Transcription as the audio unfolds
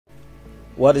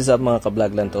What is up mga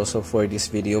ka-vloglangtwo? So for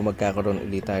this video, magkakaroon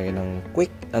ulit tayo ng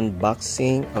quick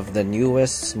unboxing of the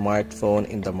newest smartphone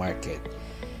in the market,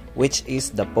 which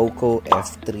is the POCO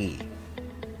F3.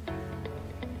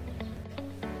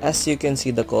 As you can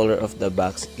see, the color of the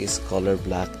box is color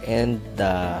black and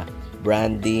the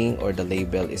branding or the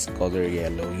label is color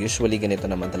yellow. Usually ganito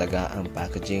naman talaga ang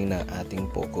packaging ng ating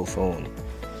POCO phone.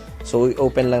 So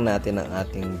i-open lang natin ang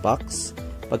ating box.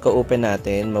 Pagka-open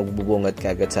natin, magbubungad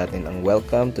kagad sa atin ang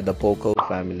welcome to the POCO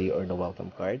family or the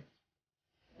welcome card.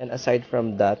 And aside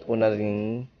from that, una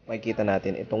rin makikita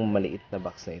natin itong maliit na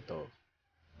box na ito.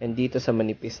 And dito sa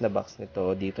manipis na box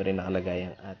nito, dito rin nakalagay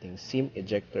ang ating SIM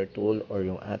ejector tool or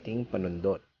yung ating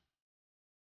panundot.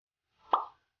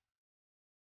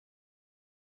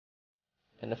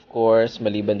 And of course,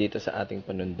 maliban dito sa ating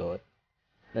panundot,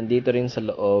 nandito rin sa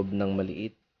loob ng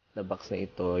maliit na box na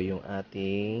ito yung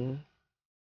ating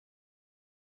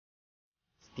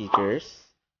stickers.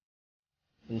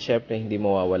 And syempre, hindi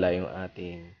mawawala yung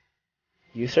ating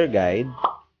user guide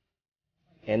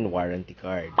and warranty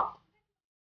card.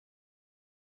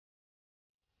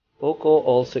 POCO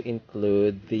also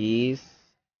include these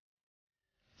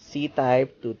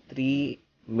C-type to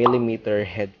 3mm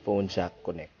headphone jack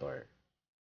connector.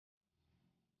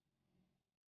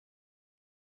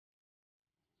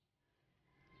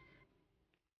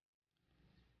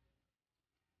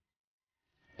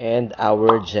 And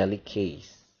our jelly case.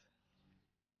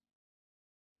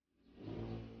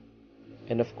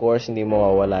 And of course, hindi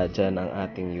mawawala dyan ang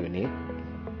ating unit,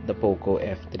 the POCO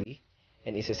F3.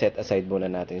 And isa-set aside muna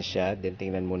natin siya, then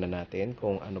tingnan muna natin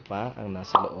kung ano pa ang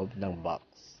nasa loob ng box.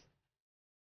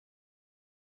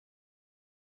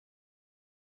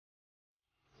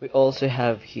 We also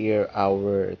have here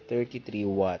our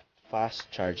 33-watt fast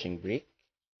charging brick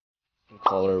in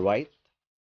color white.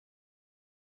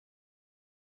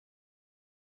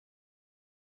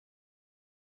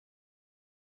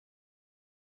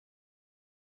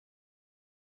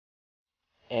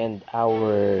 And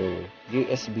our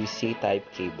USB-C type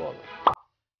cable.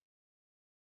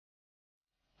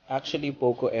 Actually,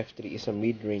 POCO F3 is a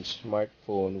mid-range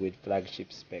smartphone with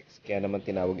flagship specs. Kaya naman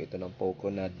tinawag ito ng POCO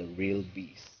na the real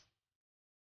beast.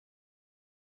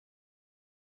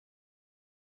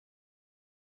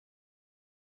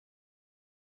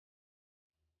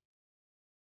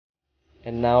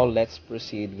 And now, let's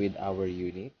proceed with our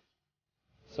unit.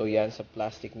 So yan, sa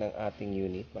plastic ng ating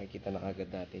unit, makikita na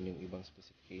agad natin yung ibang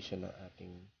specification ng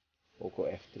ating POCO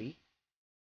F3.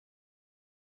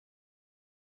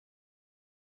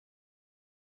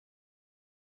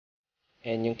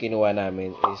 And yung kinuha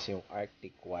namin is yung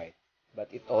Arctic White, but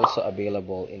it also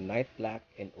available in Night Black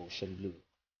and Ocean Blue.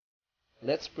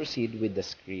 Let's proceed with the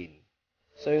screen.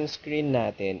 So yung screen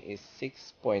natin is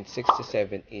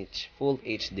 6.67-inch Full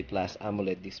HD Plus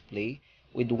AMOLED display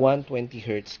with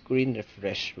 120Hz screen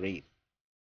refresh rate.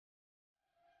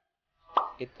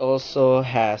 It also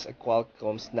has a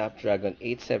Qualcomm Snapdragon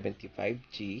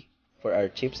 875G for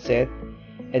our chipset,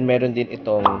 and meron din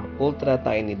itong ultra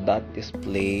tiny dot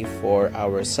display for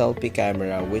our selfie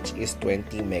camera, which is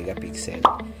 20 megapixel.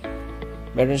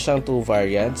 Meron siyang two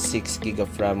variants, 6GB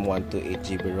of RAM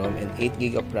 128GB ROM and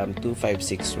 8GB of RAM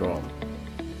 256 ROM.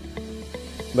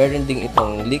 Meron ding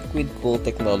itong liquid cool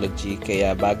technology,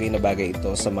 kaya bagay na bagay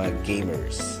ito sa mga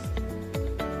gamers.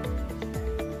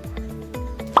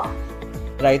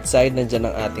 Right side, nandyan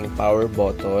ang ating power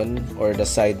button or the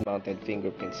side-mounted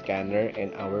fingerprint scanner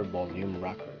and our volume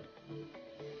rocker.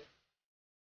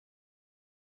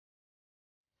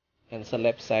 And sa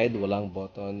left side, walang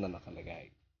button na nakalagay.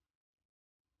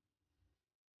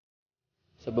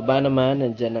 Sa baba naman,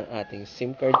 nandyan ang ating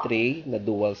SIM card tray na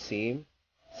dual SIM.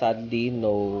 Sadly,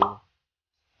 no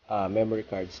memory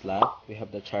card slot. We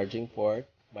have the charging port,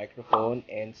 microphone,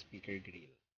 and speaker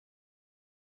grill.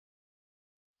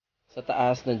 Sa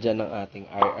taas, nandyan ang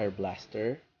ating IR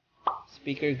blaster,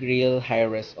 speaker grill,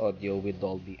 high-res audio with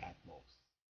Dolby ATMOS.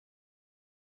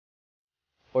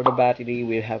 For the battery,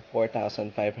 we have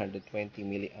 4,520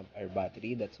 mAh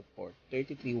battery that supports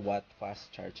 33-watt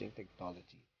fast charging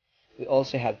technology. We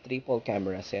also have triple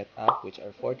camera setup, which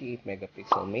are 48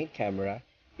 megapixel main camera,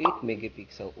 8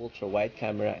 megapixel ultra-wide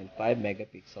camera, and 5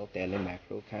 megapixel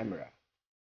Telemacro camera.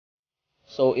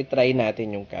 So, itry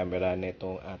natin yung camera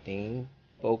nitong ating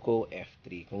POCO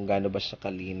F3. Kung gaano ba siya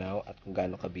kalinaw at kung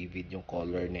gaano ka-vivid yung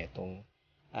color nitong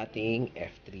ating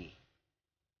F3.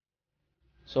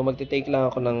 So, magte-take lang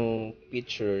ako ng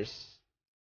pictures.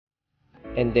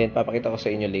 And then, papakita ko sa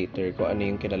inyo later kung ano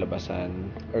yung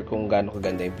kinalabasan or kung gaano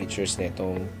kaganda yung pictures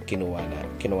nitong kinuha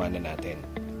na natin.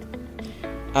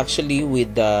 Actually,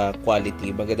 with the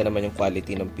quality, maganda naman yung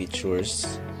quality ng pictures.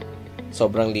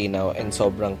 sobrang linaw and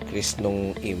sobrang crisp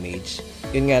nung image.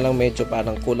 Yun nga lang, medyo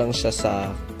parang kulang siya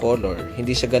sa color.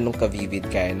 Hindi siya ganun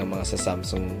ka-vivid kaya ng mga sa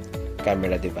Samsung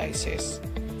camera devices.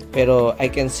 Pero I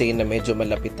can say na medyo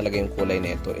malapit talaga yung kulay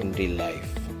nito in real life.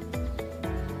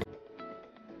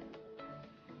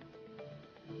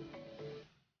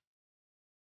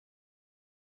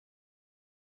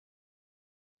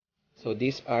 So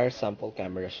these are sample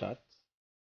camera shots.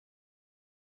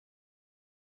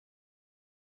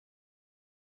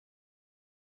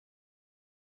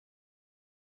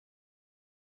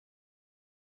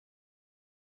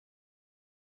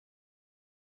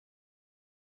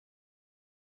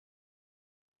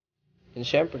 And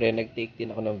syempre, nag-take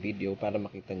din ako ng video para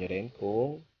makita nyo rin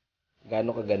kung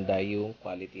gaano kaganda yung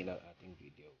quality ng ating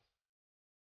video.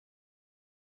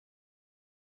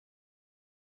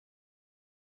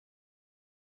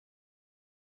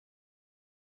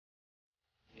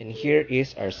 And here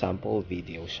is our sample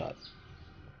video shot.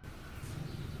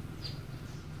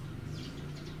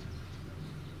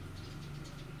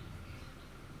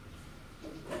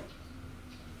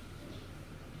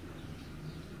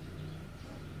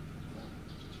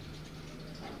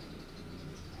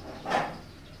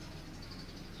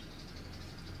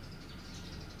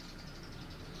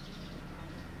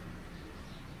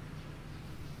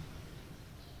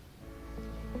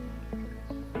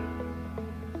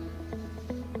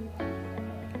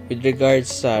 With regards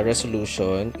sa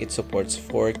resolution, it supports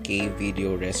 4K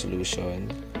video resolution.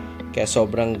 Kaya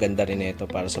sobrang ganda rin ito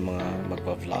para sa mga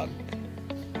magpa-vlog.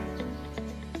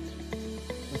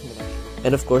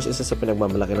 And of course, isa sa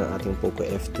pinagmamalaki ng ating POCO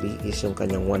F3 is yung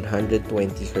kanyang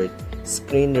 120Hz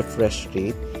screen refresh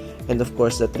rate. And of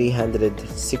course, the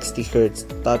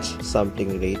 360Hz touch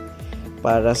sampling rate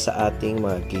para sa ating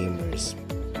mga gamers.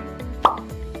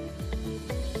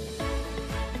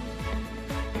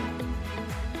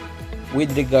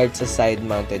 With regard sa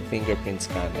side-mounted fingerprint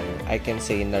scanner, I can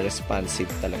say na responsive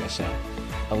talaga siya.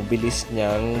 Ang bilis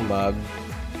niyang mag-unlock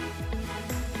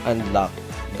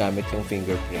gamit yung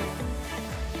fingerprint.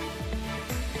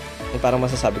 And parang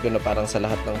masasabi ko na parang sa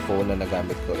lahat ng phone na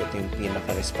nagamit ko, ito yung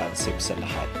pinaka-responsive sa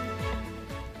lahat.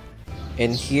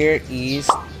 And here is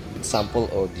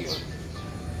sample audio.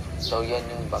 So yan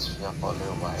yung box niya,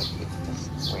 color white with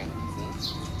just 20.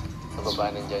 Sa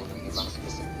baba nandiyan yung ibang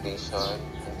specification.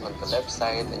 On the left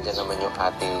side, nandiyan naman yung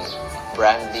ating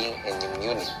branding and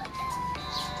yung unit.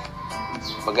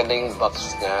 Maganda yung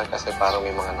box niya kasi parang may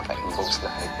mga naka-inbox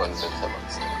na icon sa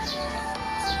box niya.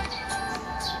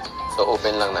 So,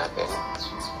 open lang natin.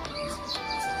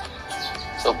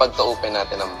 So, pagka-open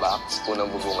natin ang box, unang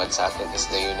bubungad sa atin is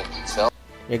the unit itself.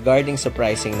 Regarding sa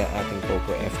pricing ng ating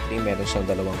POCO F3, meron siyang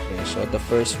dalawang presyo. The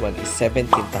first one is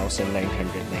 17,990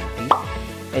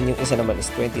 and yung isa naman is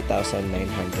 20,990.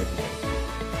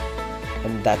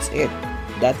 And that's it.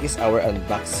 That is our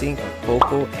unboxing of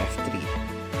POCO F3.